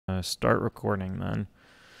Start recording then.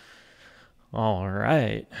 All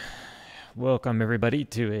right. Welcome everybody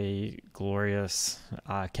to a glorious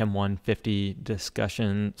Chem 150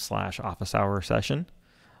 discussion / office hour session.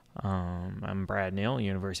 I'm Brad Neal,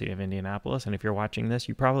 University of Indianapolis, and if you're watching this,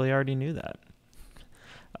 you probably already knew that.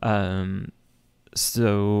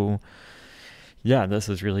 This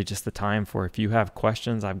is really just the time for, if you have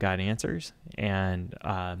questions, I've got answers, and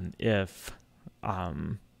if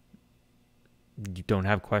you don't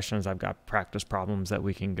have questions, I've got practice problems that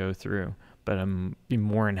we can go through, but I'm be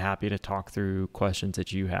more than happy to talk through questions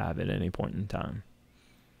that you have at any point in time.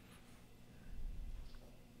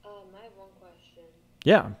 I have one question.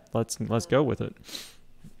 Yeah, let's go with it.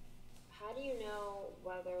 How do you know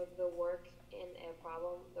whether the work in a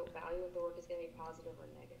problem, the value of the work is going to be positive or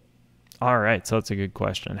negative? All right, so that's a good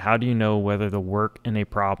question. How do you know whether the work in a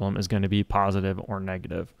problem is going to be positive or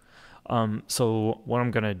negative? So what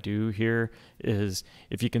I'm going to do here is,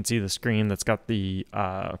 if you can see the screen that's got the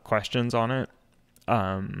questions on it,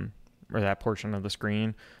 or that portion of the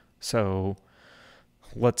screen. So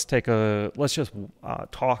let's just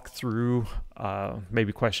talk through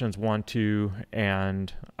maybe questions 1, 2,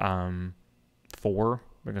 and 4,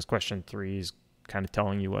 because question 3 is kind of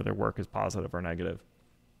telling you whether work is positive or negative.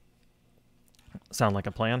 Sound like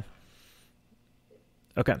a plan?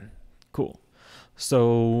 Okay, cool.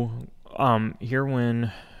 So here,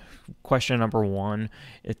 when question number 1,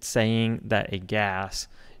 it's saying that a gas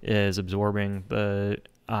is absorbing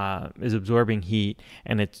heat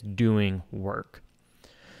and it's doing work.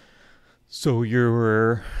 So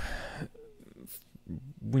when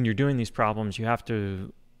you're doing these problems, you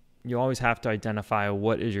always have to identify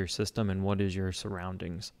what is your system and what is your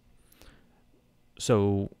surroundings.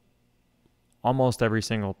 So almost every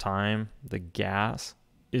single time, the gas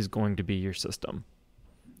is going to be your system.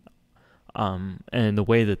 And the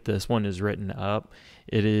way that this one is written up,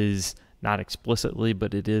 it is not explicitly,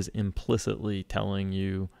 but it is implicitly telling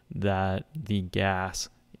you that the gas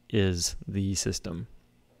is the system.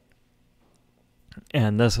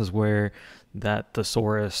 And this is where that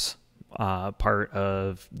thesaurus part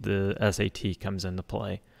of the SAT comes into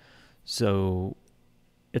play. So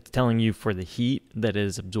it's telling you for the heat that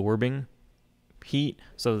is absorbing heat,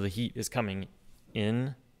 so the heat is coming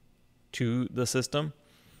in to the system,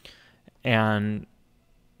 and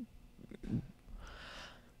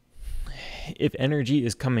if energy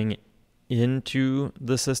is coming into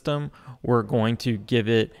the system, we're going to give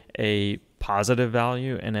it a positive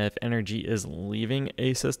value, and if energy is leaving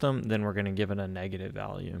a system, then we're going to give it a negative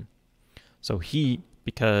value. So heat,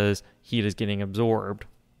 because heat is getting absorbed,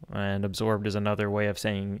 and absorbed is another way of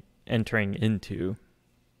saying entering into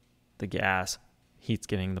the gas, heat's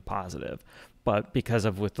getting the positive. But because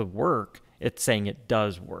of with the work, it's saying it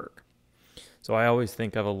does work. So I always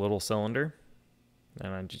think of a little cylinder,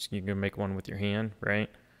 and you can make one with your hand, right?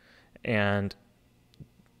 And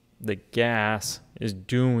the gas is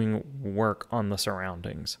doing work on the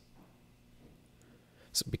surroundings.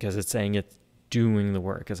 So because it's saying it's doing the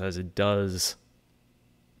work, it says it does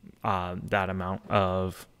that amount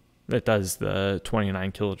of, it does the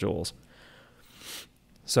 29 kilojoules.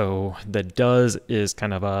 So the does is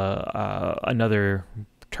kind of another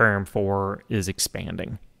term for is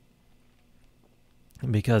expanding.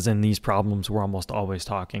 Because in these problems, we're almost always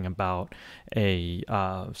talking about a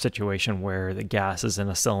situation where the gas is in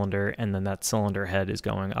a cylinder and then that cylinder head is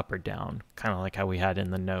going up or down, kind of like how we had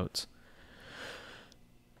in the notes.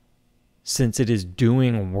 Since it is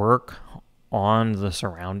doing work on the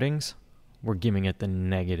surroundings, we're giving it the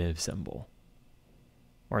negative symbol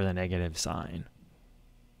or the negative sign.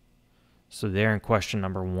 So there in question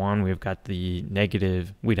number 1, we've got the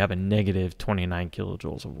negative, we'd have a negative 29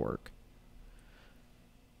 kilojoules of work.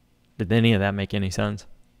 Did any of that make any sense?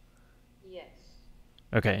 Yes.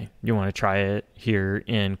 Okay, you want to try it here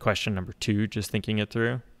in question number 2, just thinking it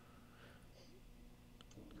through?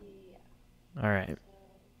 Yeah. All right.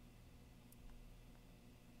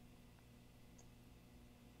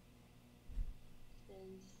 Since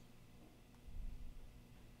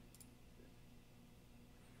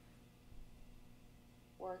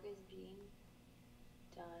work is being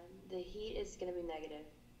done, the heat is going to be negative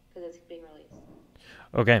because it's being released.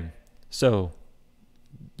 Okay, so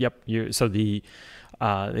yep, so the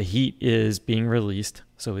heat is being released,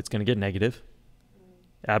 so it's going to get negative.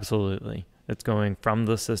 Absolutely, it's going from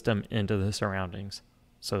the system into the surroundings,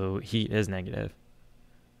 so heat is negative.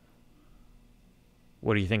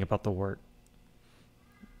 What do you think about the work?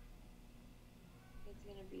 It's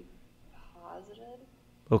going to be positive.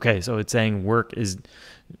 Okay, so it's saying work is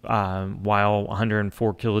while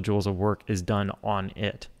 104 kilojoules of work is done on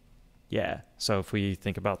it. Yeah, so if we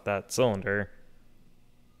think about that cylinder,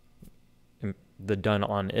 the done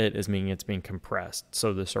on it is meaning it's being compressed.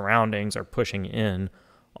 So the surroundings are pushing in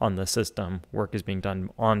on the system. Work is being done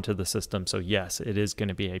onto the system. So yes, it is going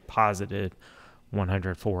to be a positive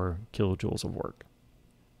 104 kilojoules of work.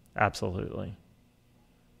 Absolutely.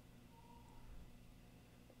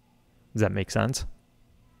 Does that make sense?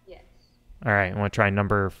 Yes. All right, I want to try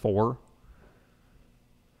number 4.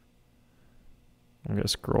 I'm going to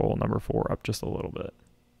scroll number 4 up just a little bit.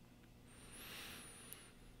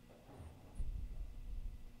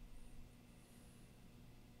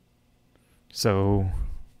 So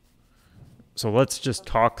let's just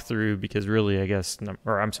talk through, because really, I guess,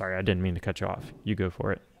 or I'm sorry, I didn't mean to cut you off. You go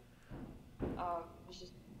for it. I was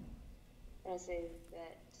just going to say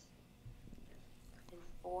that in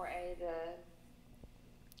 4A, the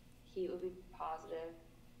heat would be positive.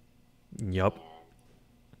 Yep. And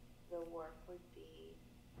the work would be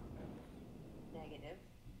negative.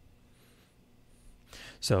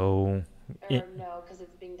 So, no, because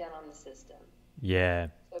it's being done on the system. Yeah.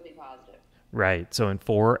 So it'd be positive. Right. So in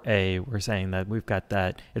 4A, we're saying that we've got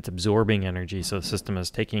that it's absorbing energy. So the system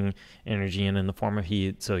is taking energy in the form of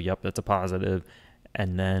heat. So, yep, that's a positive.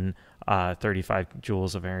 And then 35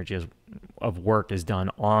 joules of energy of work is done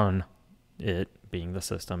on it, being the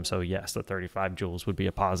system. So, yes, the 35 joules would be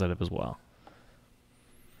a positive as well.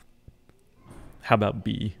 How about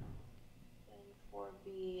B? And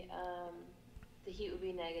 4B, the heat would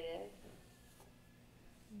be negative.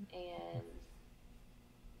 And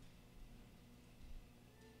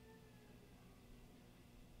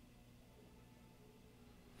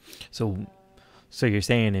So you're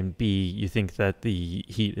saying in B, you think that the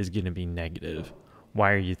heat is going to be negative.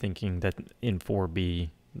 Why are you thinking that in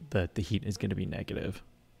 4B that the heat is going to be negative?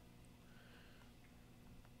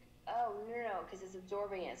 oh, no, because it's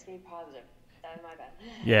absorbing it. It's going to be positive. That was my bad.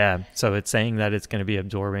 Yeah, so it's saying that it's going to be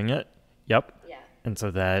absorbing it. Yep. Yeah. And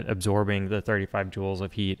so that absorbing the 35 joules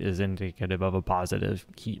of heat is indicative of a positive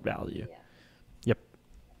heat value. Yeah. Yep.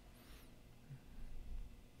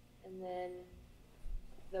 And then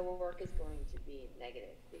the work is going to be negative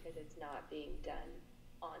because it's not being done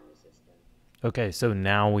on the system. Okay, so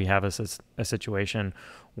now we have a situation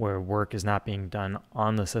where work is not being done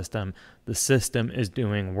on the system. The system is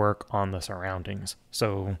doing work on the surroundings.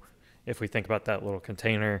 So if we think about that little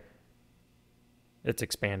container, it's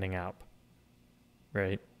expanding out,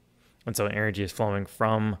 right? And so energy is flowing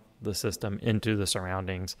from the system into the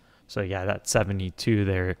surroundings. So yeah, that 72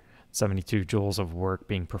 there, 72 joules of work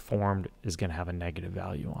being performed is going to have a negative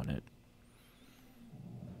value on it.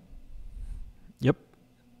 Yep.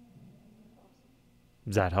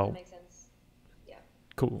 Does that help? That makes sense. Yeah.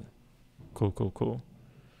 Cool.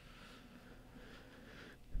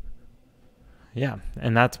 Yeah,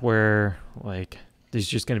 and that's where, like, there's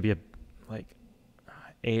just going to be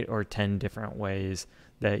 8 or 10 different ways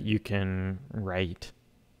that you can write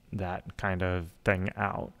that kind of thing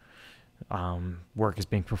out. Work is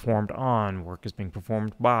being performed on, work is being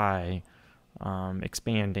performed by,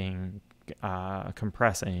 expanding,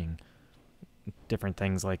 compressing, different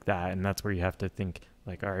things like that. And that's where you have to think,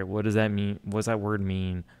 like, all right, what does that mean? What does that word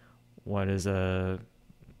mean? What is a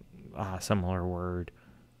similar word?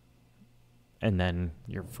 And then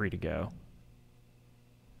you're free to go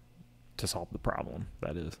to solve the problem,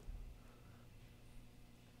 that is.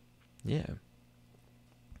 Yeah.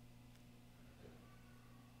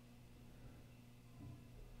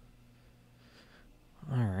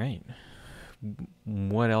 All right.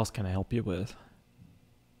 What else can I help you with?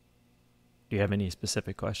 Do you have any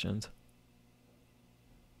specific questions?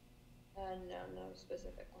 No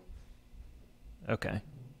specific ones. Okay.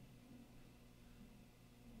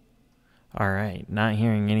 All right. Not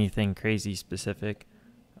hearing anything crazy specific.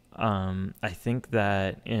 I think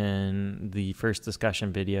that in the first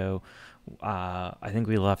discussion video, I think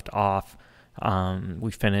we left off,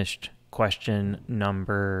 we finished question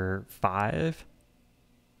number 5.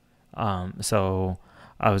 So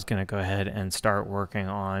I was going to go ahead and start working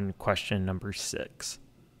on question number 6.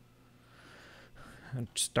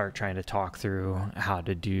 Start trying to talk through how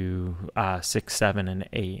to do 6, 7, and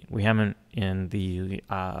 8. We haven't, in the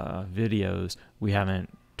videos, we haven't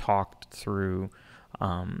talked through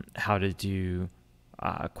how to do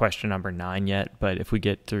question number 9 yet, but if we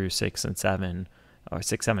get through 6 and 7, or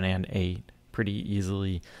 6, 7, and 8 pretty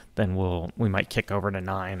easily, then we might kick over to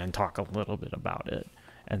 9 and talk a little bit about it,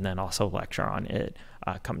 and then also lecture on it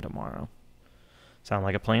come tomorrow. Sound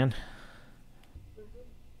like a plan?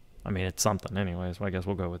 I mean, it's something anyways, so I guess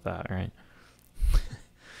we'll go with that, right?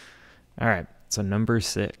 All right, so number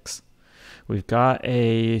 6. We've got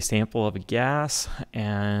a sample of a gas,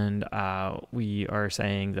 and we are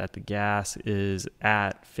saying that the gas is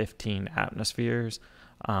at 15 atmospheres.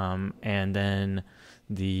 and then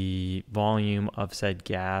the volume of said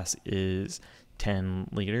gas is 10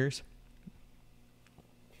 liters.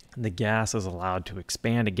 The gas is allowed to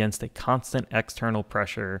expand against a constant external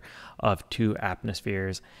pressure of 2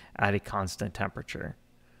 atmospheres at a constant temperature.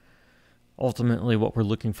 Ultimately, what we're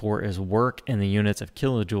looking for is work in the units of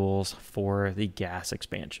kilojoules for the gas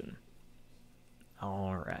expansion.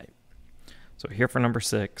 All right. So here for number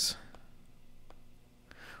 6,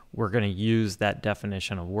 we're going to use that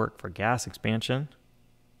definition of work for gas expansion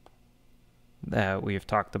that we've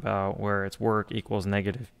talked about, where it's work equals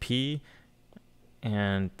negative P.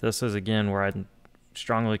 And this is, again, where I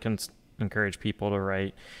strongly encourage people to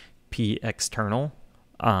write P external.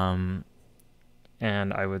 And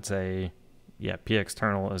I would say, yeah, P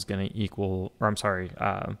external is going to equal, or I'm sorry,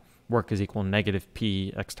 work is equal negative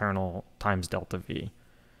P external times delta V.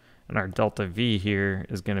 And our delta V here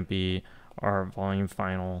is going to be our volume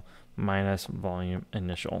final minus volume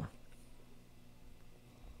initial.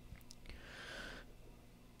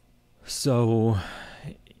 So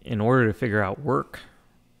in order to figure out work,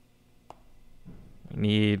 we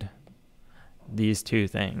need these 2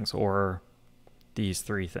 things, or these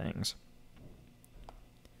 3 things.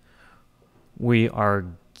 We are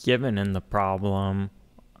given in the problem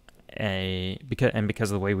because of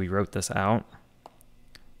the way we wrote this out,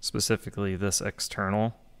 specifically this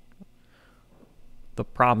external, the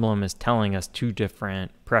problem is telling us 2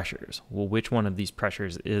 different pressures. Well, which one of these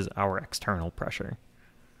pressures is our external pressure?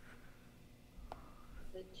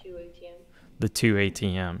 The 2 atm. The 2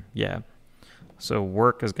 atm, yeah. So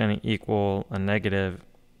work is going to equal a negative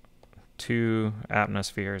 2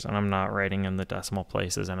 atmospheres, and I'm not writing in the decimal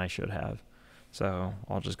places, and I should have. So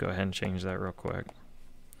I'll just go ahead and change that real quick.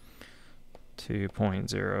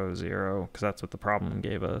 2.00, because that's what the problem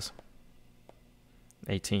gave us.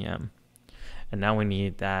 ATM. And now we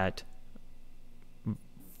need that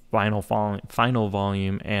final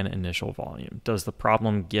volume and initial volume. Does the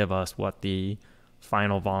problem give us what the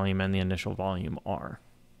final volume and the initial volume are?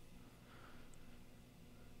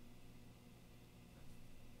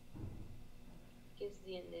 Gives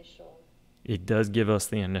the initial. It does give us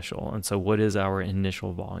the initial. And so what is our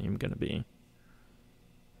initial volume going to be?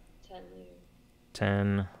 10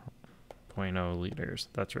 liters. 10.0 liters.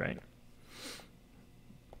 That's right.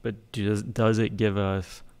 But does it give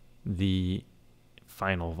us the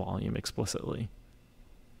final volume explicitly?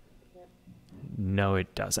 No. No,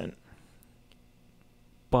 it doesn't.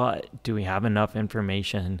 But do we have enough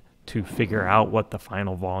information to figure out what the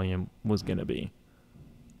final volume was going to be?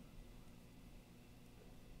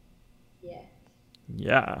 Yes.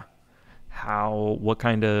 Yeah. What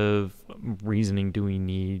kind of reasoning do we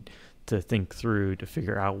need to think through to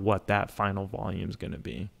figure out what that final volume is going to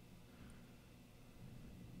be?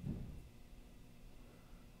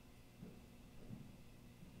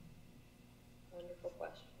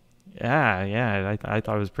 Yeah, I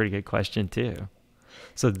thought it was a pretty good question too.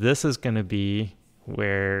 So this is going to be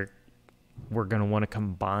where we're going to want to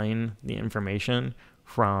combine the information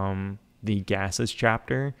from the gases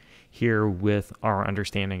chapter here with our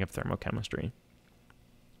understanding of thermochemistry.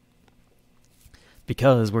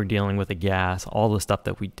 Because we're dealing with a gas, all the stuff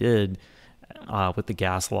that we did with the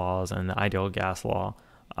gas laws and the ideal gas law,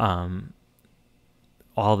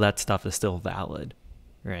 all that stuff is still valid,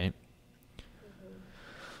 right?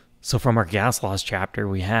 So from our gas laws chapter,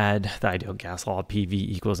 we had the ideal gas law, PV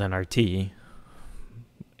equals nRT.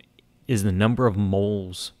 Is the number of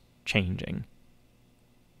moles changing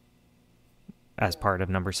as part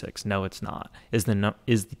of number 6? No, it's not. Is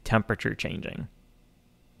the temperature changing?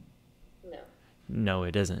 No. No,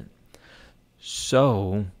 it isn't.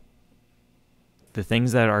 So the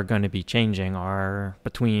things that are going to be changing are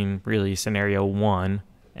between really scenario 1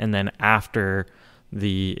 and then after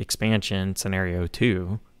the expansion, scenario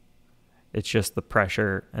 2. It's just the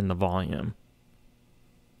pressure and the volume.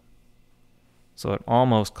 So it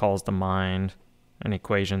almost calls to mind an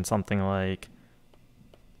equation something like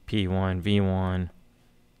P1 V1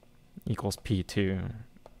 equals P2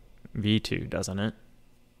 V2, doesn't it?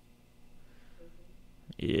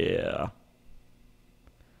 Yeah.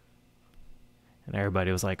 And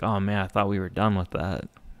everybody was like, oh man, I thought we were done with that.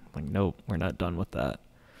 Like, nope, we're not done with that.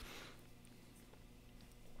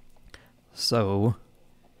 So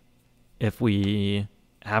if we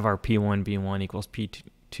have our P1 V1 equals P2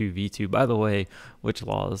 V2, by the way, which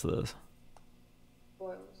law is this?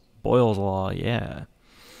 Boyle's law, yeah.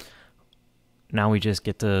 Now we just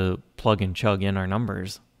get to plug and chug in our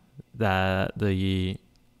numbers that the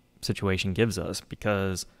situation gives us,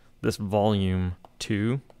 because this volume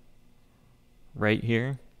 2 right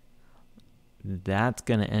here, that's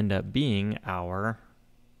going to end up being our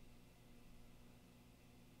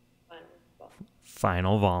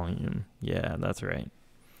Final volume. Yeah, that's right.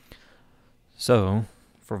 So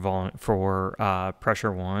for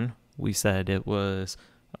pressure 1, we said it was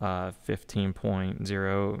 15.0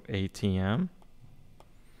 atm.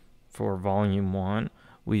 For volume 1,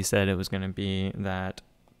 we said it was going to be that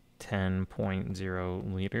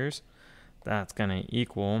 10.0 liters. That's going to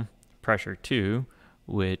equal pressure 2,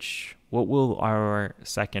 which, what will our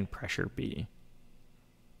second pressure be?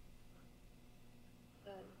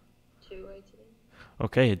 2 atm.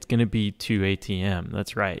 Okay, it's going to be 2 atm.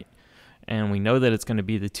 That's right. And we know that it's going to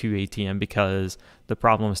be the 2 atm because the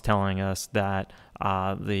problem is telling us that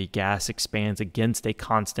the gas expands against a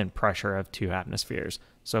constant pressure of 2 atmospheres.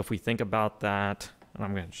 So if we think about that, and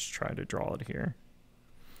I'm going to just try to draw it here.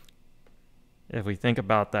 If we think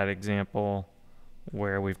about that example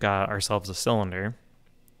where we've got ourselves a cylinder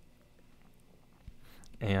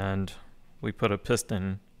and we put a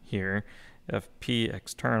piston here, if P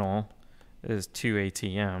external is 2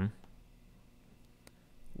 atm,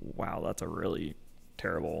 wow, that's a really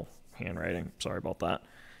terrible handwriting. Sorry about that.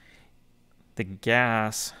 The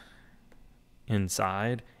gas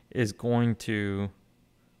inside is going to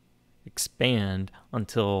expand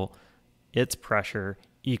until its pressure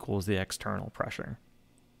equals the external pressure.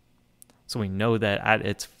 So we know that at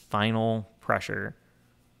its final pressure,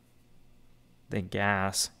 the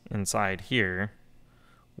gas inside here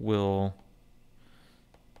will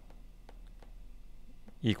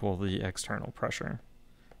equal the external pressure.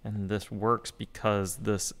 And this works because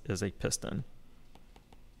this is a piston.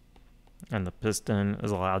 And the piston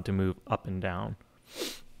is allowed to move up and down.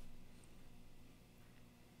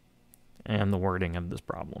 And the wording of this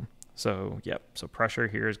problem. So, yep, so pressure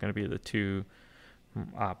here is going to be the 2.0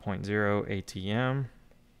 atm.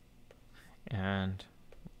 And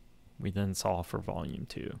we then solve for volume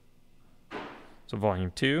 2. So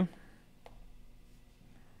volume 2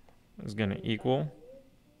 is going to equal,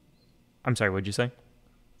 I'm sorry, what'd you say?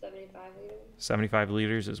 75 liters. 75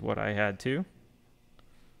 liters is what I had too,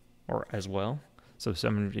 or as well. So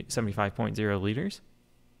 75.0 liters.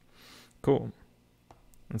 Cool.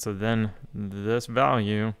 And so then this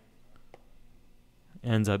value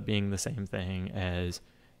ends up being the same thing as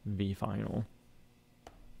V final.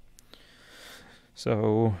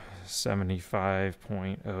 So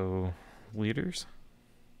 75.0 liters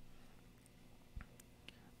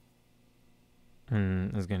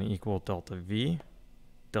and is going to equal delta V.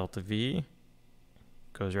 Delta V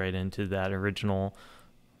goes right into that original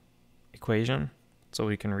equation. So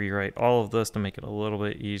we can rewrite all of this to make it a little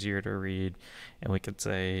bit easier to read. And we could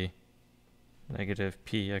say negative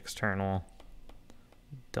P external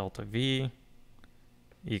delta V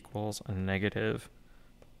equals a negative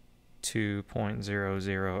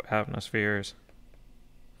 2.00 atmospheres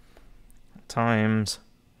times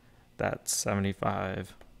that's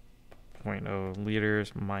 75.0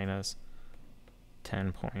 liters minus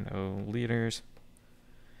 10.0 liters,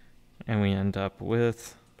 and we end up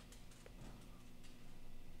with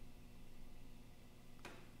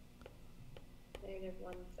negative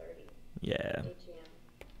 130. Yeah. ATM.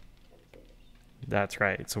 That's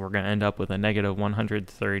right. So we're going to end up with a negative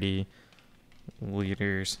 130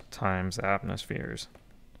 liters times atmospheres.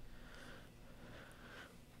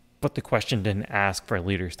 But the question didn't ask for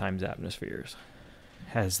liters times atmospheres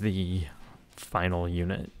as the final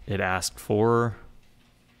unit. It asked for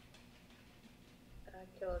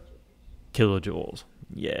kilojoules.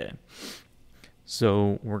 Yeah.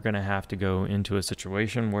 So we're going to have to go into a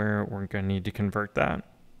situation where we're going to need to convert that.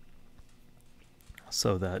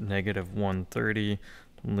 So that negative 130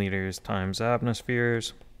 liters times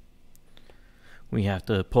atmospheres, we have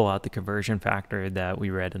to pull out the conversion factor that we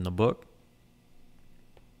read in the book,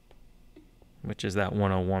 which is that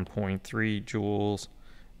 101.3 joules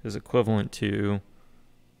is equivalent to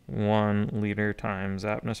 1 liter times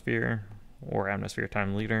atmosphere, or atmosphere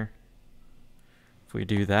times liter. If we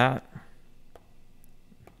do that,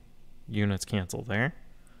 units cancel there.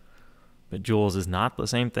 But joules is not the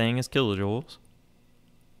same thing as kilojoules.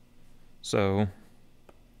 So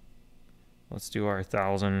let's do our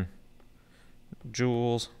 1,000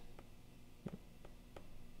 joules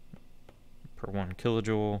per 1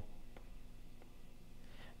 kilojoule.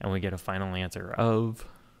 And we get a final answer of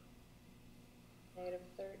negative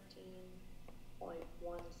 13.17.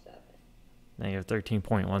 Negative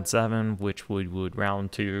 13.17, which we would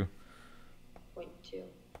round to 0.2.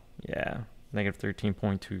 Yeah, negative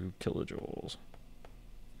 13.2 kilojoules.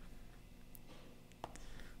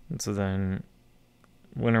 And so then,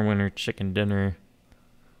 winner, winner, chicken dinner.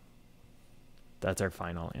 That's our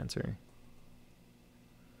final answer.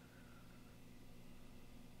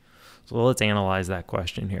 So let's analyze that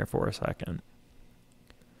question here for a second.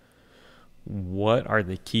 what are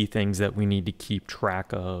the key things that we need to keep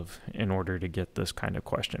track of in order to get this kind of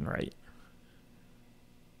question right?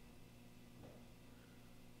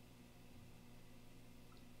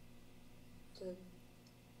 So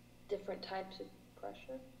different types of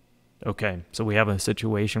pressure. Okay, so we have a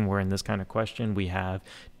situation where in this kind of question we have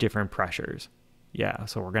different pressures. Yeah,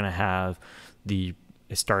 so we're going to have the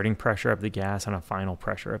starting pressure of the gas and a final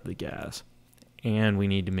pressure of the gas. And we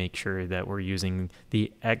need to make sure that we're using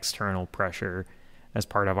the external pressure as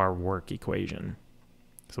part of our work equation.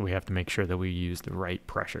 So we have to make sure that we use the right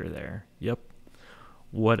pressure there. Yep.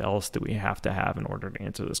 What else do we have to have in order to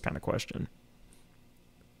answer this kind of question?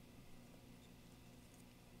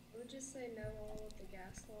 I would just say know all of the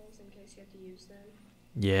gas laws in case you have to use them.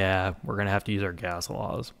 Yeah, we're going to have to use our gas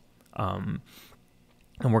laws. And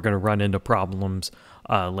we're going to run into problems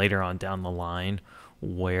later on down the line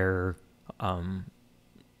where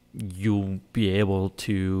you'll be able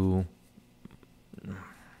to,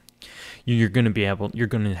 you're going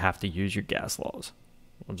to have to use your gas laws.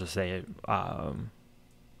 We'll just say it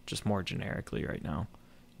just more generically right now.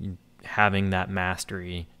 Having that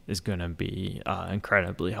mastery is going to be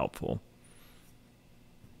incredibly helpful.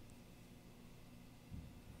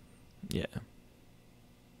 Yeah.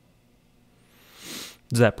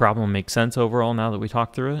 Does that problem make sense overall now that we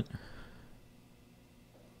talked through it?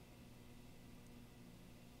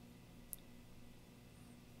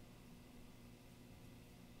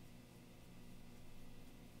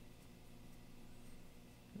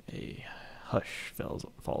 A hush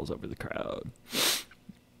falls over the crowd.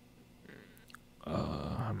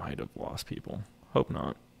 I might have lost people. Hope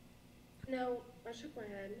not. No, I shook my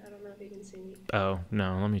head. I don't know if you can see me. Oh,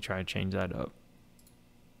 no. Let me try to change that up.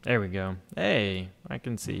 There we go. Hey, I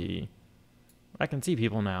can see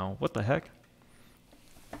people now. What the heck?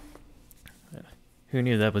 Who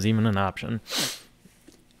knew that was even an option?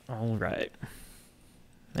 All right.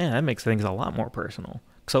 Man, that makes things a lot more personal.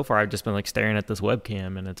 So far, I've just been like staring at this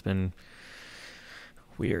webcam, and it's been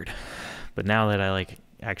weird. But now that I like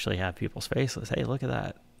actually have people's faces, hey, look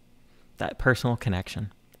at that personal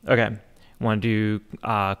connection. Okay, want to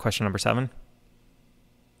do question number 7?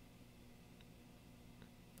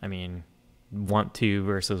 I mean, want to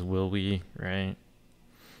versus will we, right?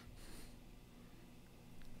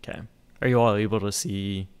 Okay. Are you all able to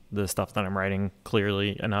see the stuff that I'm writing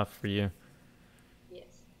clearly enough for you? Yes.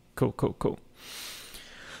 Cool.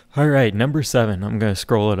 All right, number 7. I'm going to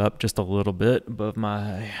scroll it up just a little bit above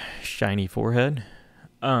my shiny forehead.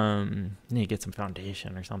 Need to get some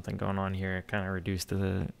foundation or something going on here. Kind of reduce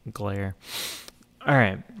the glare. All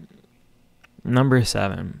right. Number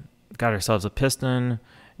 7. Got ourselves a piston,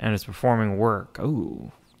 and it's performing work.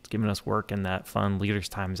 Oh, it's giving us work in that fun liters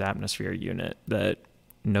times atmosphere unit that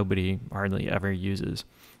nobody hardly ever uses.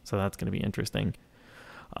 So that's going to be interesting.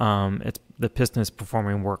 The piston is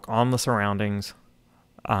performing work on the surroundings,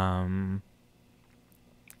 and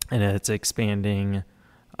it's expanding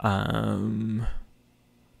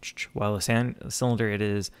while the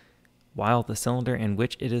cylinder in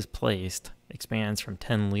which it is placed expands from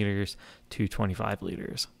 10 liters to 25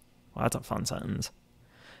 liters. Well, that's a fun sentence.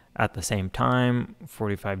 At the same time,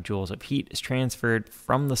 45 joules of heat is transferred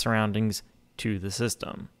from the surroundings to the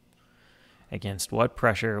system. Against what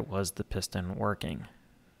pressure was the piston working?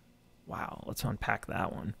 Wow, let's unpack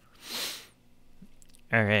that one.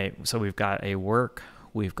 All right, so we've got a work,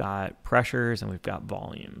 we've got pressures, and we've got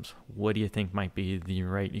volumes. What do you think might be the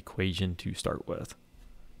right equation to start with?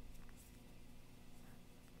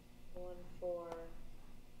 1 for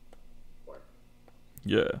work.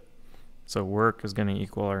 Yeah. So work is going to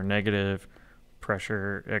equal our negative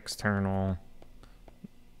pressure external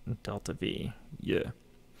delta V. Yeah.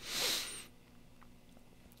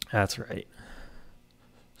 That's right.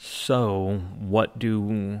 So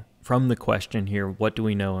from the question here, what do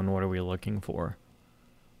we know and what are we looking for?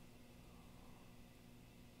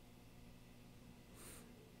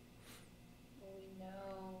 Well, we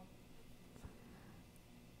know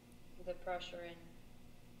the pressure in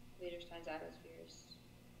liters times atmospheres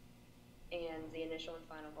and the initial and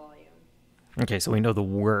final volume. Okay, so we know the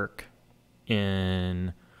work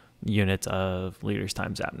in units of liters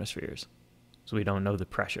times atmospheres. So we don't know the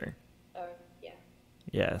pressure. Yeah.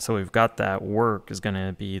 Yeah, so we've got that work is going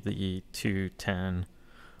to be the 210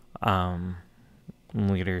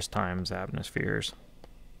 liters times atmospheres.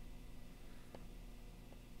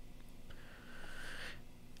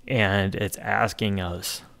 And it's asking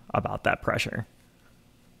us about that pressure.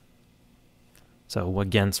 So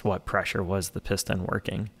against what pressure was the piston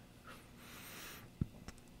working?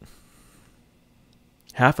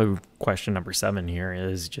 Half of question number 7 here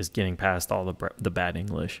is just getting past all the bad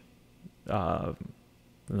English.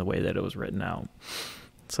 in the way that it was written out.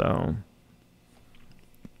 So,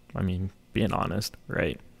 I mean, being honest,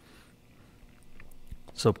 right?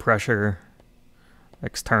 So pressure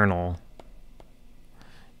external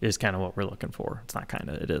is kind of what we're looking for. It's not kind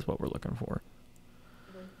of, it is what we're looking for.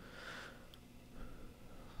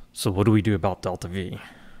 So what do we do about delta V?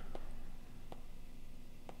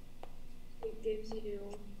 It gives you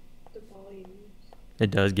the volumes.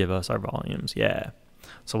 It does give us our volumes, yeah.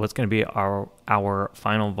 So what's going to be our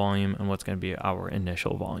final volume and what's going to be our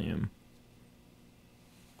initial volume?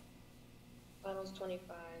 Finals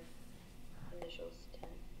 25, initials 10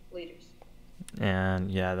 liters.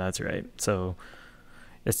 And yeah, that's right. So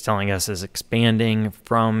it's telling us is expanding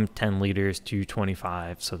from 10 liters to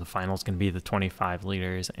 25. So the final is going to be the 25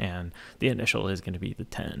 liters and the initial is going to be the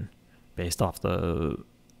 10 based off the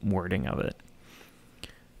wording of it.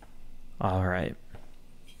 All right.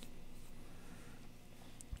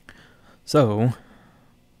 So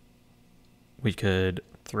we could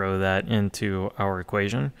throw that into our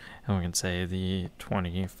equation and we can say the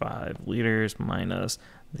 25 liters minus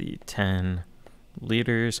the 10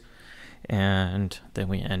 liters, and then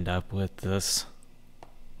we end up with this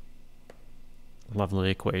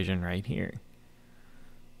lovely equation right here.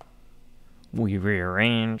 We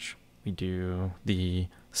rearrange, we do the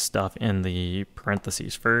stuff in the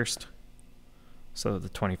parentheses first, so the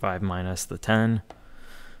 25 minus the 10.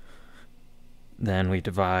 Then we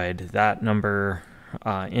divide that number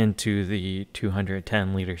into the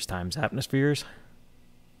 210 liters times atmospheres.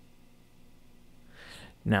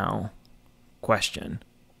 Now, question.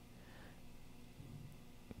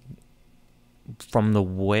 From the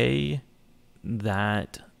way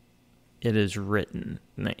that it is written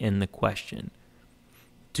in the question,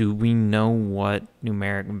 do we know what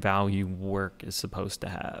numeric value work is supposed to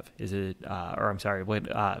have? Is it,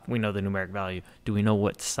 we know the numeric value. Do we know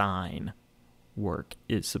what sign work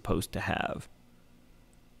is supposed to have?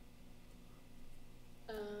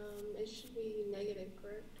 It should be negative,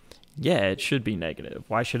 correct? Yeah, it should be negative.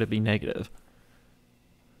 Why should it be negative?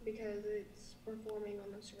 Because it's performing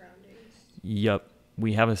on the surroundings. Yep.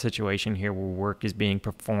 We have a situation here where work is being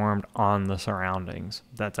performed on the surroundings.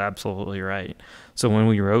 That's absolutely right. So when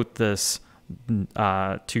we wrote this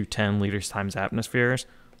 210 liters times atmospheres,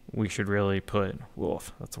 we should really put,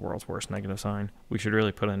 woof, that's the world's worst negative sign. We should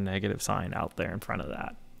really put a negative sign out there in front of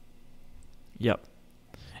that. Yep.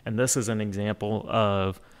 And this is an example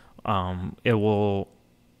of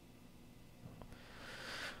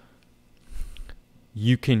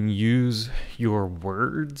you can use your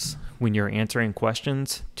words when you're answering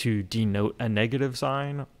questions to denote a negative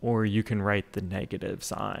sign, or you can write the negative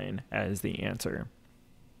sign as the answer.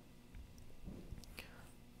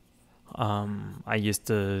 I used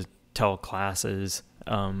to tell classes,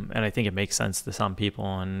 and I think it makes sense to some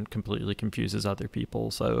people and completely confuses other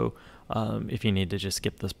people. So if you need to just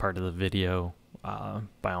skip this part of the video,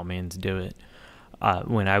 by all means do it.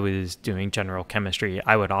 When I was doing general chemistry,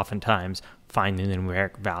 I would oftentimes find the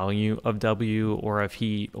numeric value of W or of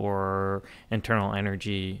heat or internal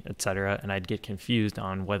energy, etc., and I'd get confused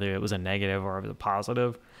on whether it was a negative or it was a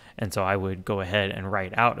positive. And so I would go ahead and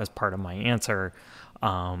write out as part of my answer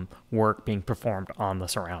work being performed on the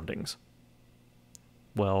surroundings.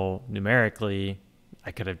 Well, numerically,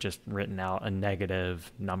 I could have just written out a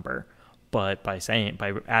negative number. But by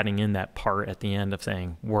adding in that part at the end of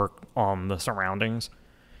saying work on the surroundings,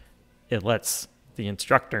 it lets the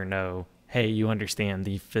instructor know, hey, you understand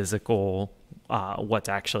the physical, what's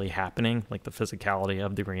actually happening, like the physicality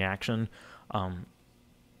of the reaction. And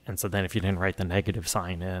so then if you didn't write the negative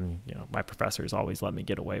sign in, my professors always let me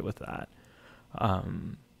get away with that.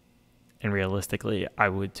 And realistically, I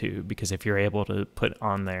would too, because if you're able to put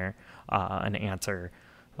on there an answer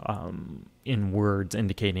in words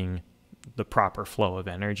indicating the proper flow of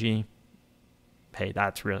energy, hey,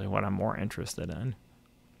 that's really what I'm more interested in.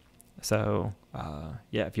 So,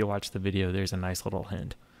 if you watch the video, there's a nice little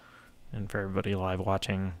hint. And for everybody live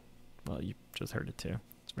watching, well, you just heard it too.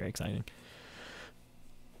 It's very exciting.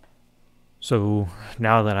 So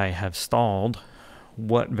now that I have stalled,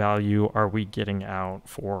 what value are we getting out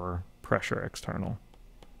for pressure external?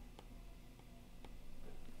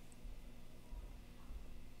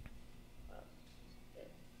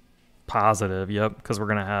 Positive, yep, because we're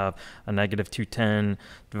going to have a negative 210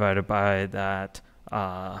 divided by that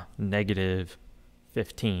negative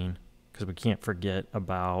 15, because we can't forget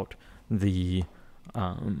about the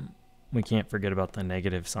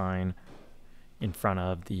negative sign in front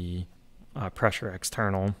of the pressure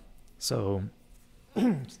external. So,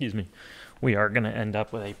 excuse me, we are going to end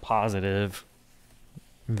up with a positive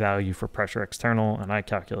value for pressure external, and I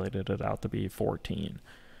calculated it out to be 14.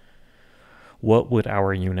 what would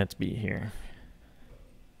our units be here?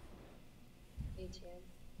 ATM.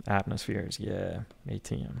 Atmospheres, yeah,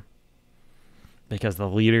 ATM. Because the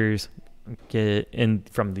liters get in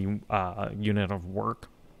from the unit of work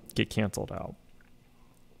get canceled out.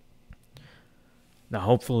 Now,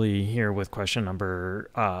 hopefully here with question number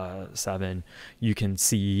 7, you can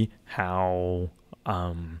see how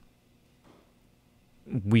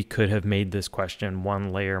we could have made this question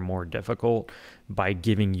one layer more difficult by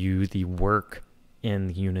giving you the work in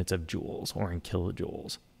the units of joules or in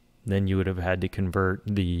kilojoules. Then you would have had to convert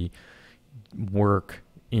the work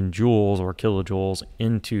in joules or kilojoules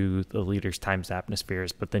into the liters times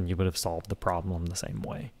atmospheres, but then you would have solved the problem the same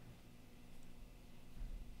way.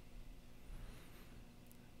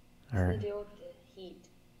 All right. What's the deal with the heat?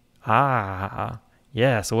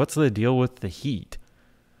 Yeah. So what's the deal with the heat?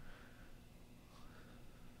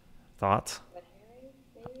 Thoughts? Red herring,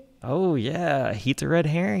 maybe? Oh, yeah. Heat's a red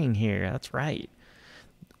herring here. That's right.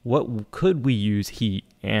 What could we use heat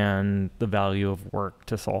and the value of work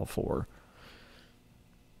to solve for?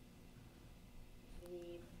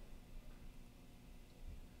 The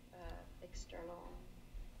external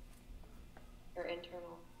or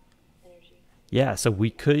internal energy. Yeah, so we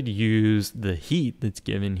could use the heat that's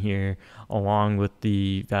given here along with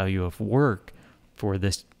the value of work for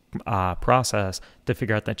this process to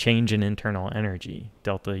figure out the change in internal energy,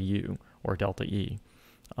 delta U or delta E.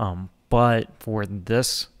 But for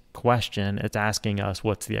this question, it's asking us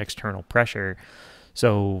what's the external pressure.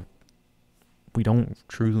 So we don't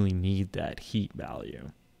truly need that heat value.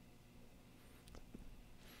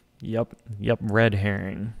 Yep, red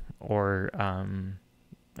herring or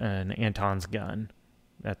an Anton's gun.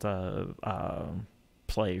 That's a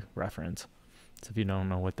play reference. So if you don't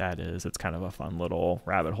know what that is, it's kind of a fun little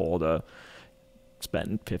rabbit hole to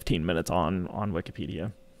spend 15 minutes on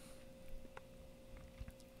Wikipedia.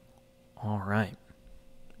 All right.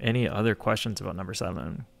 Any other questions about number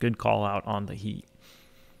 7? Good call out on the heat.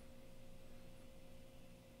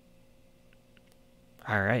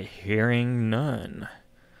 All right, hearing none.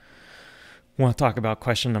 Want to talk about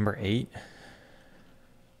question number 8?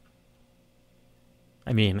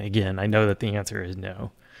 I mean, again, I know that the answer is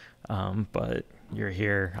no, but you're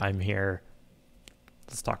here, I'm here.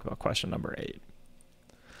 Let's talk about question number 8.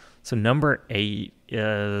 So number 8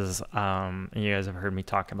 is, and you guys have heard me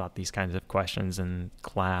talk about these kinds of questions in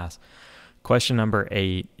class. Question number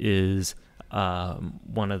 8 is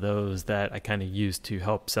one of those that I kind of use to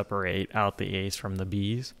help separate out the A's from the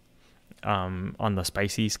B's. On the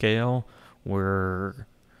spicy scale,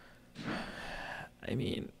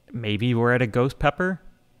 maybe we're at a ghost pepper,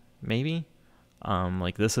 maybe.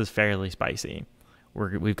 Like this is fairly spicy.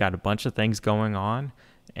 We've got a bunch of things going on,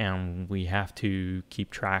 and we have to keep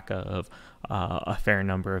track of a fair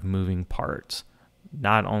number of moving parts,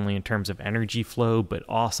 not only in terms of energy flow, but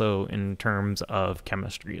also in terms of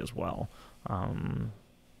chemistry as well.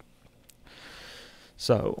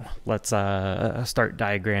 So let's start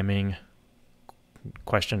diagramming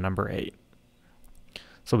question number 8.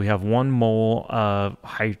 So we have 1 mole of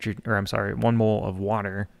 1 mole of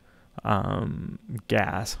water,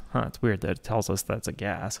 gas. It's weird that it tells us that's a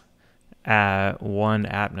gas at 1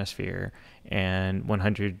 atmosphere and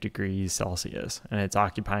 100 degrees Celsius, and it's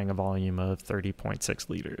occupying a volume of 30.6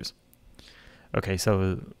 liters. Okay,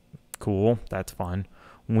 so cool, that's fun.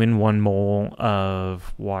 When 1 mole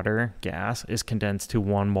of water, gas, is condensed to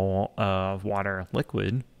 1 mole of water,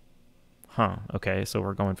 liquid, okay, so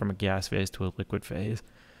we're going from a gas phase to a liquid phase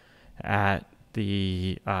at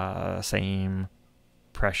the same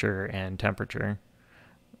pressure and temperature.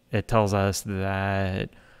 It tells us that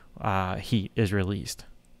heat is released.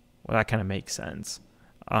 Well, that kind of makes sense.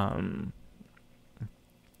 So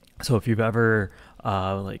if you've ever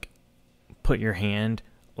put your hand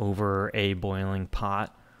over a boiling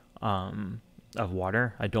pot of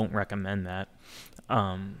water, I don't recommend that.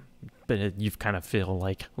 But you kind of feel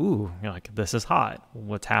like, ooh, you're like, this is hot.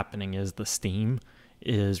 What's happening is the steam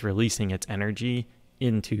is releasing its energy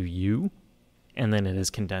into you, and then it is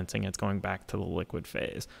condensing. It's going back to the liquid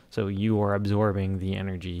phase. So you are absorbing the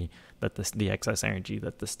energy that the excess energy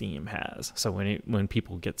that the steam has. So when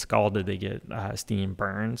people get scalded, they get steam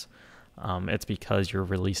burns. It's because you're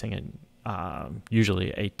releasing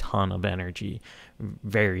usually a ton of energy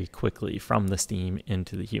very quickly from the steam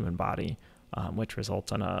into the human body, which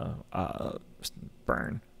results in a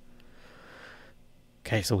burn.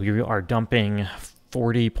 Okay, so we are dumping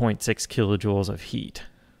 40.6 kilojoules of heat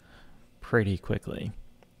pretty quickly.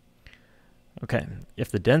 Okay, if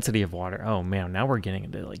the density of water, oh man, now we're getting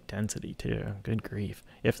into like density too. Good grief.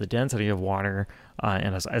 If the density of water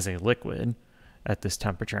and as a liquid at this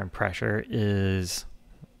temperature and pressure is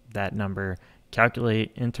that number,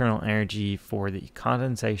 calculate internal energy for the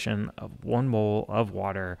condensation of 1 mole of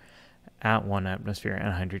water at 1 atmosphere and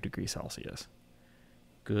 100 degrees Celsius.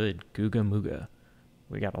 Good. Googa mooga.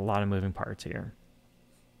 We got a lot of moving parts here.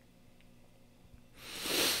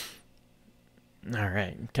 All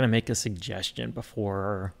right. Can I make a suggestion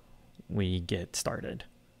before we get started?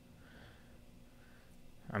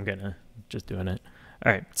 I'm just doing it.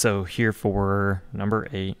 All right. So here for number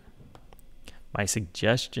 8, my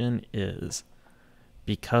suggestion is,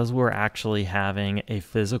 because we're actually having a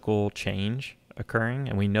physical change occurring,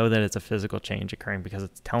 and we know that it's a physical change occurring because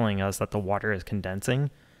it's telling us that the water is condensing,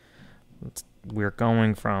 we're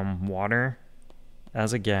going from water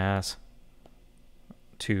as a gas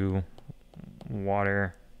to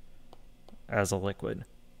water as a liquid.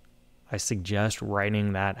 I suggest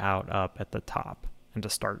writing that out up at the top and to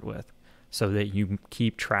start with, so that you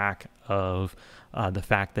keep track of the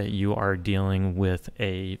fact that you are dealing with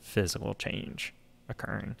a physical change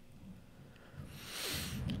occurring,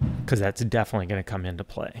 because that's definitely going to come into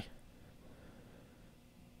play.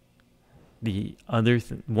 The other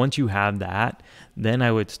once you have that, then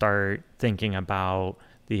I would start thinking about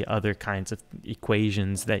the other kinds of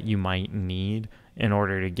equations that you might need in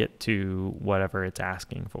order to get to whatever it's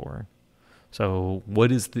asking for. So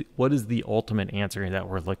what is the ultimate answer that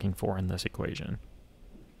we're looking for in this equation?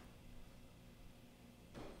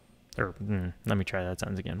 Or let me try that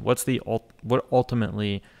sentence again. What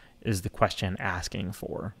ultimately is the question asking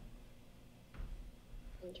for?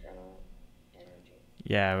 Internal energy.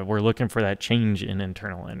 Yeah, we're looking for that change in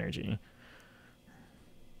internal energy.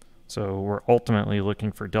 So we're ultimately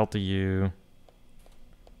looking for delta U,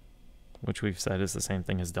 which we've said is the same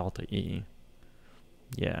thing as delta E.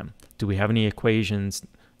 Yeah. Do we have any equations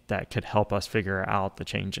that could help us figure out the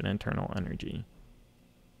change in internal energy?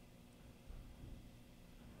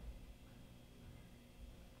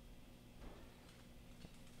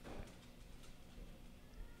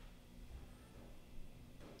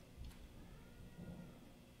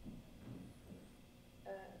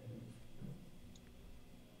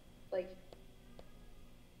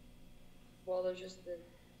 Well, there's just the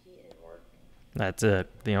heat and work. That's it.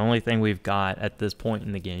 The only thing we've got at this point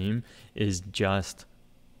in the game is just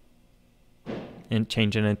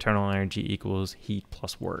change in internal energy equals heat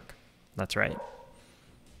plus work. That's right.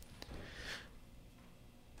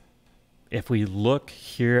 If we look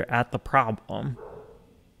here at the problem,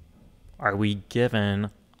 are we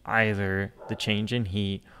given either the change in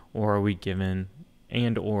heat, or are we given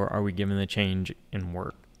the change in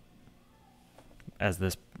work as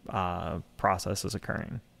this process is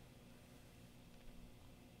occurring?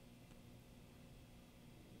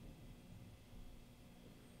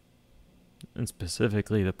 And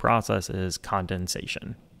specifically, the process is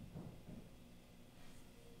condensation.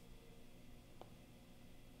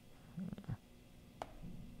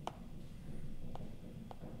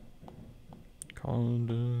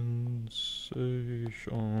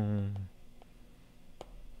 Condensation.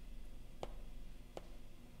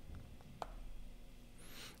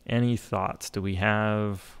 Any thoughts? Do we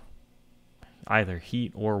have either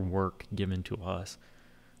heat or work given to us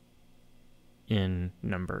in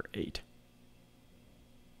number 8?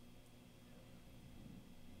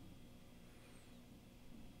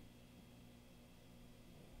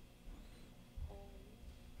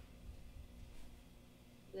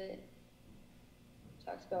 That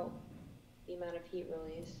talks about the amount of heat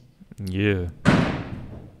release. Yeah.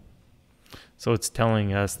 So it's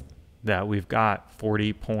telling us that we've got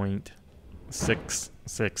 40.66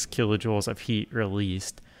 kilojoules of heat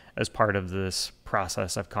released as part of this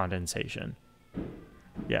process of condensation.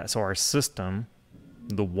 Yeah, so our system,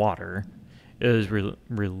 the water, is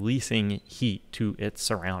releasing heat to its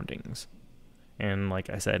surroundings. And like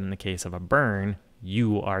I said, in the case of a burn,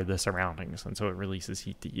 you are the surroundings, and so it releases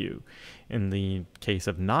heat to you. In the case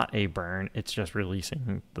of not a burn, it's just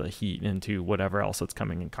releasing the heat into whatever else it's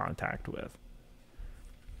coming in contact with.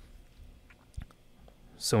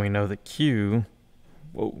 So we know that Q,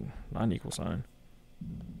 not an equal sign.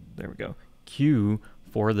 There we go. Q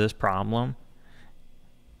for this problem,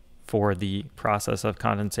 for the process of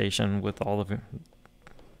condensation with all of the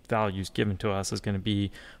values given to us, is going to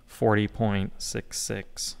be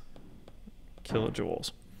 40.66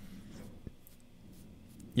 kilojoules.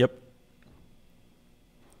 Yep.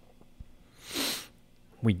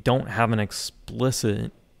 We don't have an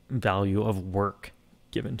explicit value of work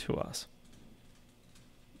given to us,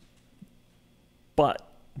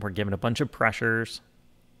 but we're given a bunch of pressures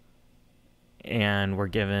and we're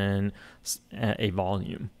given a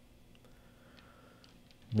volume.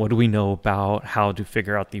 What do we know about how to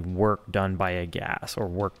figure out the work done by a gas or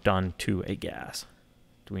work done to a gas?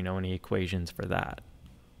 Do we know any equations for that?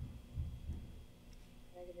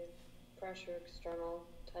 Negative pressure external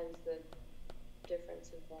times the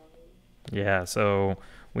difference in volume. Yeah, so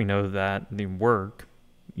we know that the work,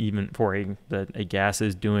 even for that a gas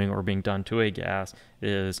is doing or being done to a gas,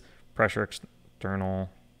 is pressure external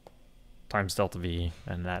times delta V,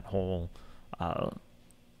 and that whole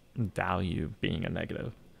value being a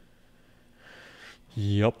negative.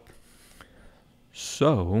 Yep.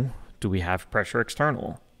 So, do we have pressure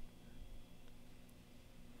external?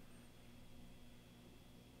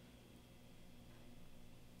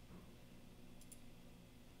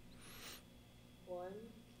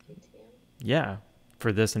 Yeah.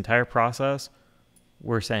 For this entire process,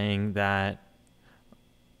 we're saying that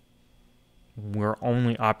we're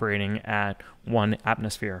only operating at 1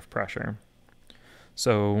 atmosphere of pressure.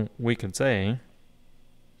 So we could say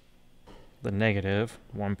the negative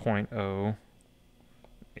 1.0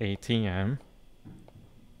 ATM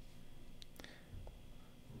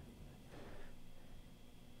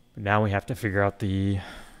now we have to figure out the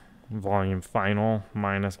volume final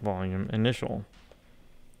minus volume initial.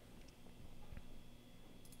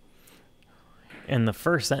 In the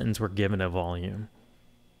first sentence, we're given a volume.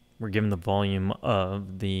 We're given the volume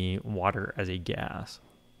of the water as a gas.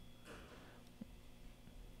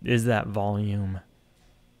 Is that volume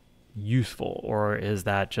useful, or is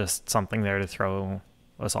that just something there to throw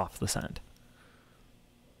us off the scent?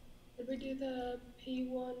 Did we do the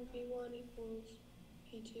P1 V1 equals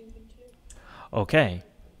P2 V2? Okay,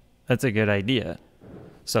 that's a good idea.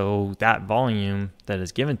 So that volume that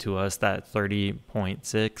is given to us, that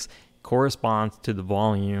 30.6, corresponds to the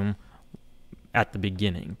volume at the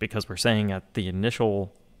beginning, because we're saying at the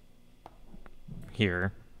initial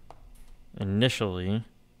here, initially,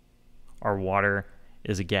 our water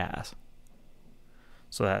is a gas.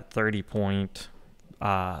 So that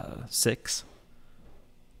 30.6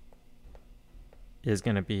 is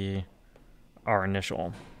going to be our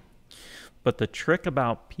initial. But the trick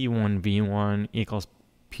about P1V1 equals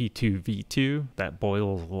P2V2, that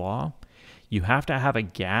Boyle's law, you have to have a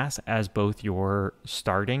gas as both your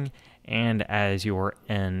starting and as your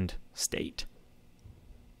end state.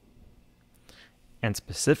 And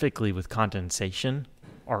specifically with condensation,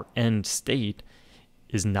 our end state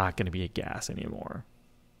is not going to be a gas anymore.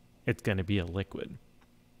 It's going to be a liquid.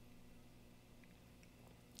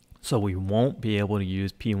 So we won't be able to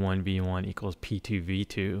use P1V1 equals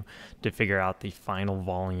P2V2 to figure out the final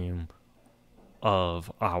volume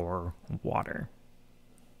of our water.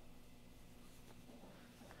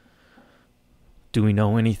 Do we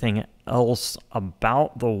know anything else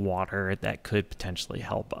about the water that could potentially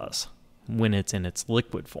help us when it's in its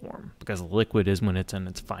liquid form? Because liquid is when it's in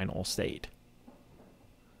its final state.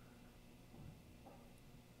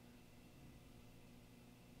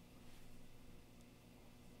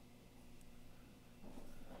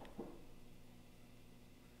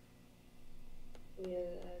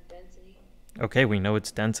 Density. Okay, we know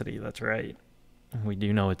its density. That's right. We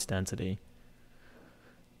do know its density.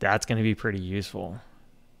 That's going to be pretty useful.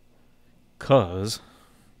 Because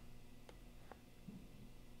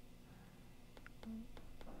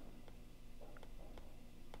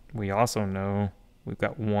we also know we've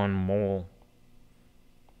got 1 mole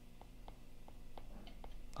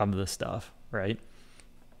of the stuff, right?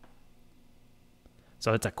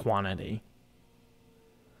 So it's a quantity.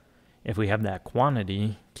 If we have that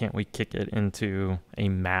quantity, can't we kick it into a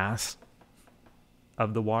mass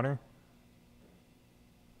of the water?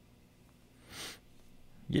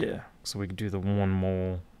 Yeah, so we can do the 1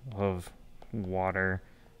 mole of water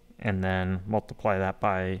and then multiply that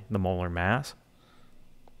by the molar mass,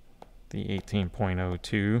 the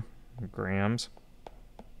 18.02 grams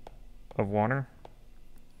of water.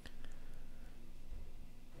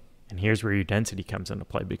 And here's where your density comes into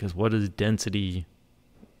play, because what does density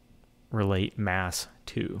relate mass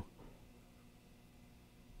to?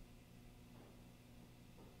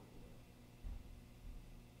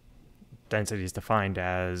 Density is defined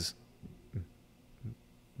as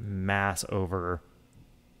mass over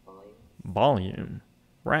volume,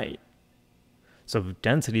 right? So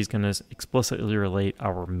density is going to explicitly relate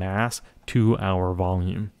our mass to our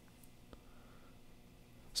volume.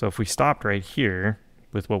 So if we stopped right here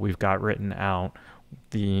with what we've got written out,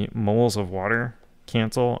 the moles of water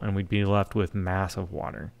cancel and we'd be left with mass of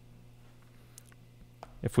water.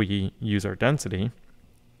 If we use our density,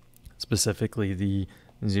 specifically the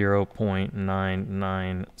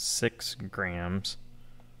 0.996 grams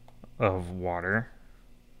of water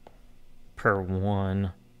per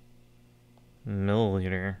 1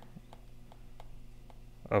 milliliter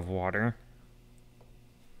of water,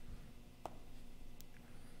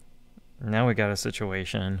 Now we got a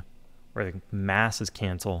situation where the masses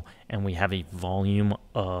cancel and we have a volume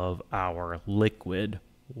of our liquid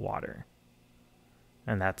water.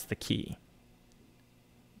 And that's the key.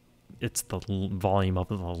 It's the volume of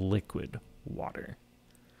the liquid water.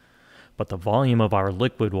 But the volume of our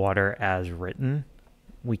liquid water as written,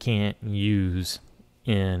 we can't use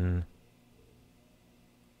in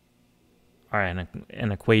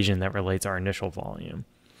an equation that relates our initial volume.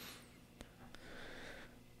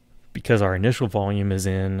 Because our initial volume is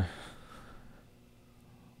in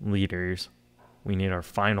liters, we need our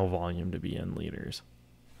final volume to be in liters.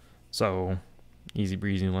 So, easy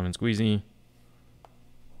breezy, lemon squeezy,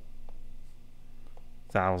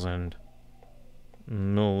 1,000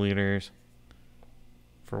 milliliters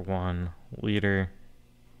for 1 liter.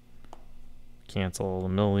 Cancel the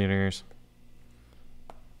milliliters.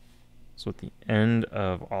 So at the end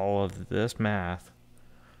of all of this math,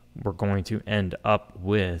 we're going to end up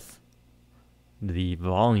with the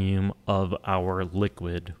volume of our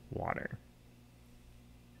liquid water.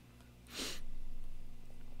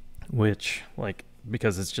 Which, like,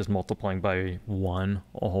 because it's just multiplying by 1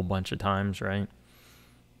 a whole bunch of times, right?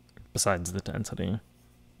 Besides the density.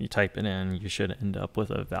 You type it in, you should end up with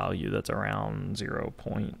a value that's around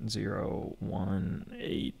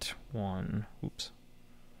 0.0181. Oops.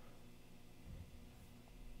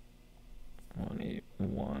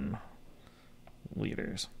 181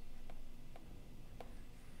 liters.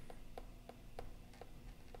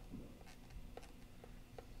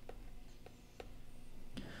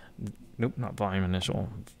 Nope, not volume initial,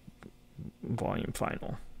 volume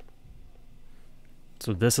final.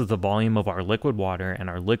 So this is the volume of our liquid water, and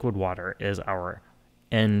our liquid water is our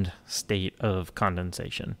end state of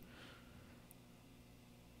condensation.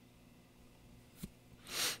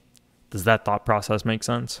 Does that thought process make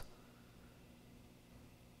sense?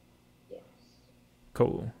 Yes.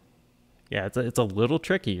 Cool. Yeah, it's a little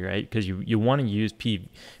tricky, right? Because you want to use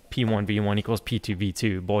P1V1 equals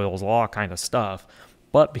P2V2, Boyle's law kind of stuff.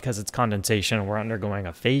 But because it's condensation and we're undergoing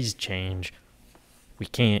a phase change, we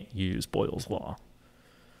can't use Boyle's law.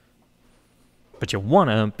 But you want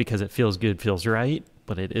to because it feels good, feels right,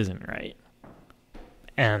 but it isn't right.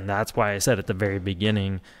 And that's why I said at the very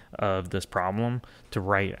beginning of this problem to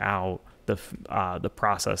write out the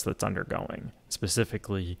process that's undergoing,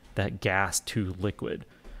 specifically that gas to liquid.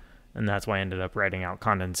 And that's why I ended up writing out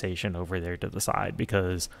condensation over there to the side,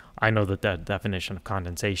 because I know that the definition of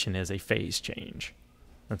condensation is a phase change.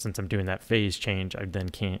 And since I'm doing that phase change, I then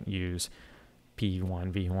can't use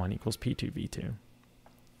P1V1 equals P2V2.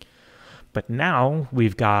 But now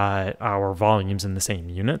we've got our volumes in the same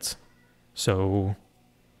units. So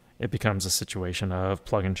it becomes a situation of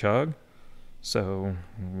plug and chug. So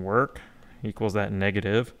work equals that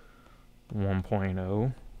negative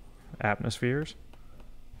 1.0 atmospheres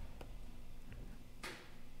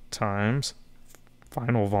times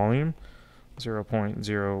final volume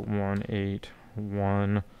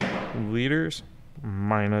 0.0181 liters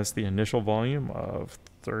minus the initial volume of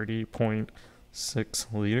 30.6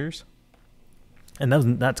 liters.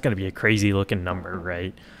 And that's going to be a crazy looking number,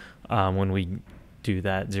 right? When we do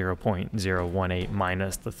that 0.018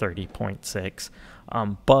 minus the 30.6.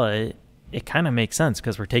 But it kind of makes sense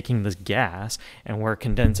because we're taking this gas and we're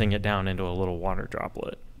condensing it down into a little water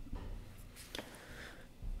droplet.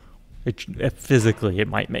 Physically, it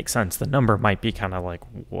might make sense. The number might be kind of like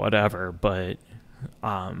whatever, but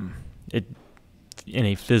it in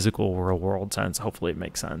a physical real world sense, hopefully it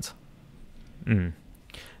makes sense.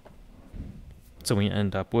 So we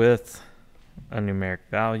end up with a numeric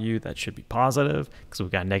value that should be positive because we've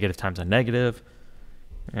got negative times a negative,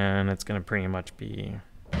 and it's going to pretty much be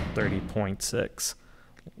 30.6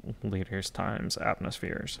 liters times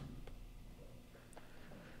atmospheres.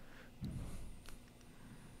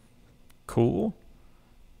 Cool.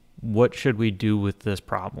 What should we do with this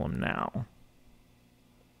problem now?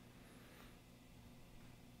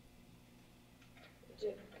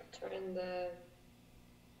 Turn the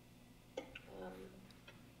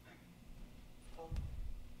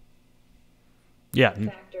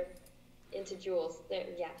factor into joules. There,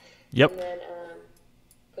 yeah. Yep. And then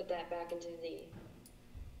put that back into the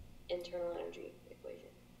internal energy equation.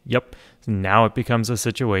 Yep. So now it becomes a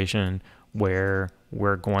situation where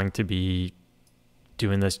we're going to be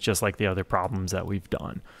doing this just like the other problems that we've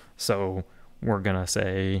done. So we're going to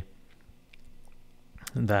say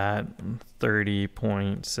that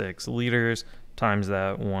 30.6 liters times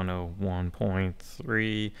that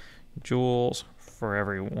 101.3 joules for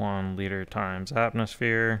every 1 liter times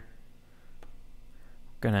atmosphere.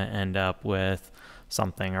 Going to end up with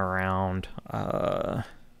something around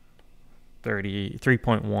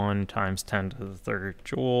 3.1 times 10 to the third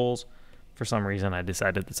joules For some reason, I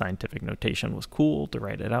decided the scientific notation was cool to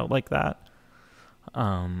write it out like that.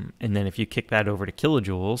 And then if you kick that over to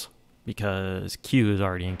kilojoules, because Q is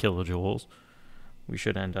already in kilojoules, we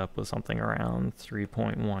should end up with something around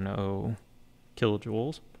 3.10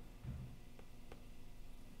 kilojoules.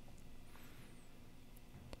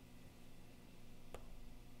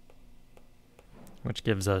 Which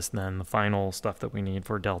gives us then the final stuff that we need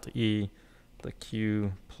for delta E, the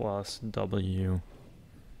Q plus W.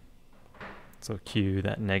 So Q,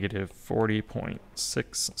 that negative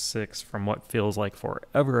 40.66 from what feels like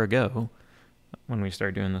forever ago when we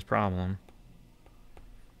started doing this problem,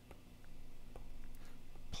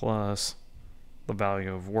 plus the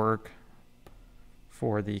value of work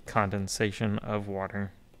for the condensation of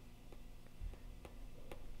water.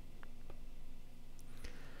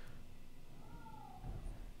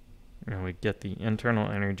 And we get the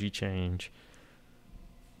internal energy change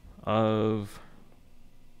of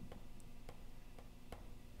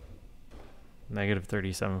negative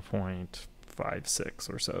 37.56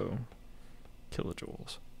 or so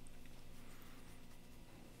kilojoules.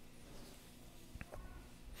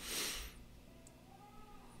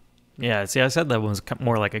 Yeah, see, I said that was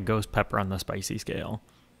more like a ghost pepper on the spicy scale,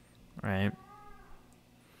 right?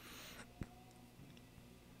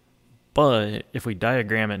 But if we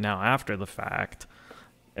diagram it now after the fact,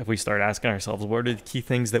 if we start asking ourselves, what are the key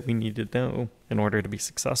things that we need to know in order to be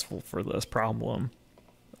successful for this problem?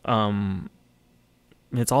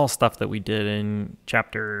 It's all stuff that we did in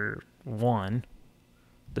chapter 1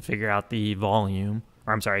 to figure out the volume,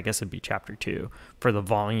 or I'm sorry, I guess it'd be chapter 2, for the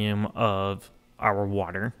volume of our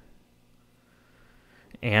water.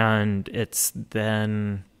 And it's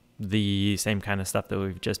then the same kind of stuff that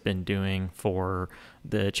we've just been doing for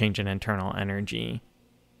the change in internal energy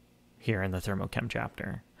here in the thermochem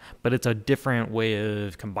chapter. But it's a different way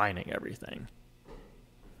of combining everything.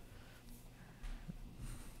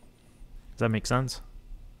 Does that make sense?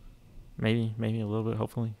 Maybe a little bit,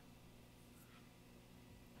 hopefully.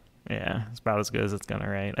 Yeah, it's about as good as it's gonna,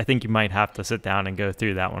 right? I think you might have to sit down and go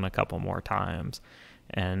through that one a couple more times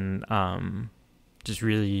and just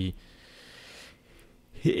really,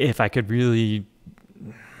 if I could really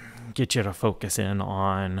get you to focus in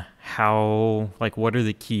on how, like, what are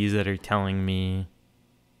the keys that are telling me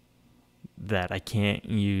that I can't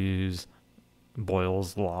use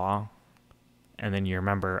Boyle's law? And then you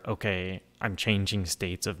remember, okay, I'm changing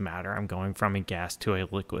states of matter. I'm going from a gas to a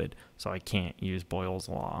liquid, so I can't use Boyle's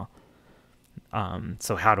law.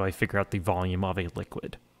 So how do I figure out the volume of a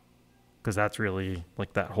liquid? Because that's really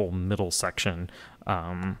like that whole middle section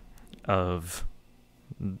of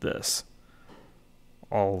this.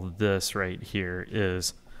 All of this right here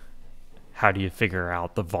is how do you figure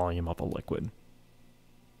out the volume of a liquid?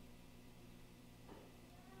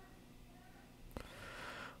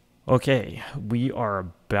 Okay, we are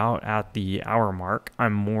about at the hour mark.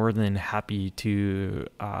 I'm more than happy to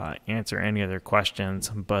answer any other questions,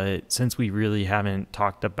 but since we really haven't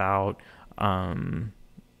talked about,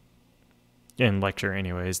 in lecture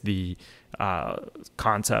anyways, the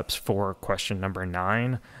concepts for question number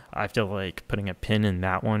 9, I feel like putting a pin in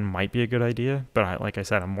that one might be a good idea, but like I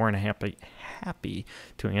said, I'm more than happy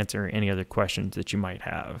to answer any other questions that you might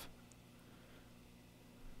have.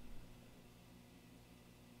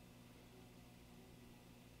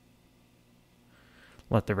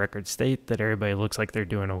 Let the record state that everybody looks like they're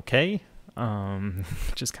doing okay.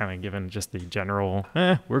 Just kind of giving just the general,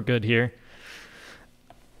 we're good here.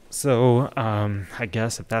 So I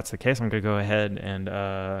guess if that's the case, I'm going to go ahead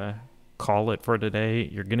and call it for today.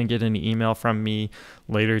 You're going to get an email from me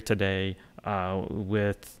later today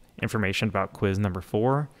with information about quiz number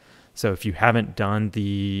 4. So if you haven't done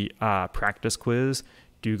the practice quiz,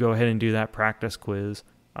 do go ahead and do that practice quiz.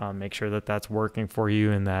 Make sure that that's working for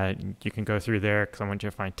you and that you can go through there, because I want you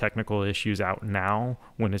to find technical issues out now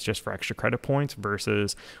when it's just for extra credit points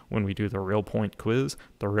versus when we do the real point quiz.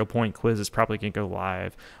 The real point quiz is probably going to go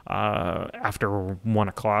live after 1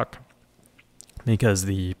 o'clock because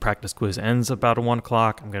the practice quiz ends about 1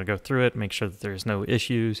 o'clock. I'm going to go through it, make sure that there's no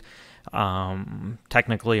issues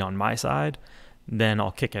technically on my side. Then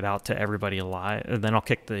I'll kick it out to everybody live. Then I'll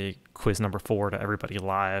kick the quiz number 4 to everybody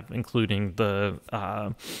live, including the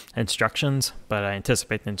instructions. But I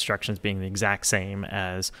anticipate the instructions being the exact same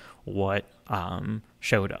as what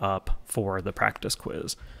showed up for the practice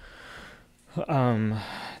quiz.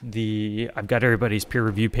 I've got everybody's peer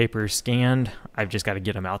review papers scanned. I've just got to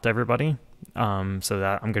get them out to everybody. So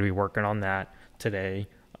that I'm going to be working on that today,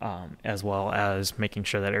 as well as making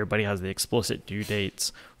sure that everybody has the explicit due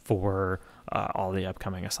dates for all the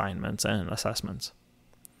upcoming assignments and assessments.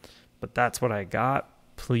 But that's what I got.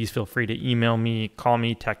 please feel free to email me, call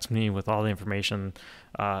me, text me with all the information,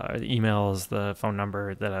 emails, the phone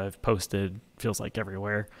number that I've posted, feels like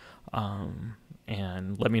everywhere.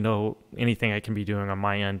 And let me know anything I can be doing on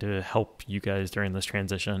my end to help you guys during this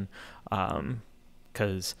transition.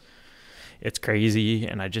 Because it's crazy,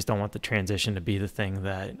 and I just don't want the transition to be the thing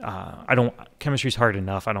that chemistry's hard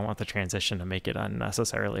enough. I don't want the transition to make it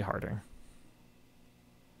unnecessarily harder.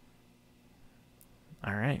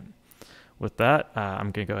 All right. With that, I'm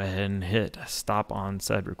going to go ahead and hit stop on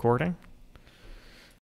said recording.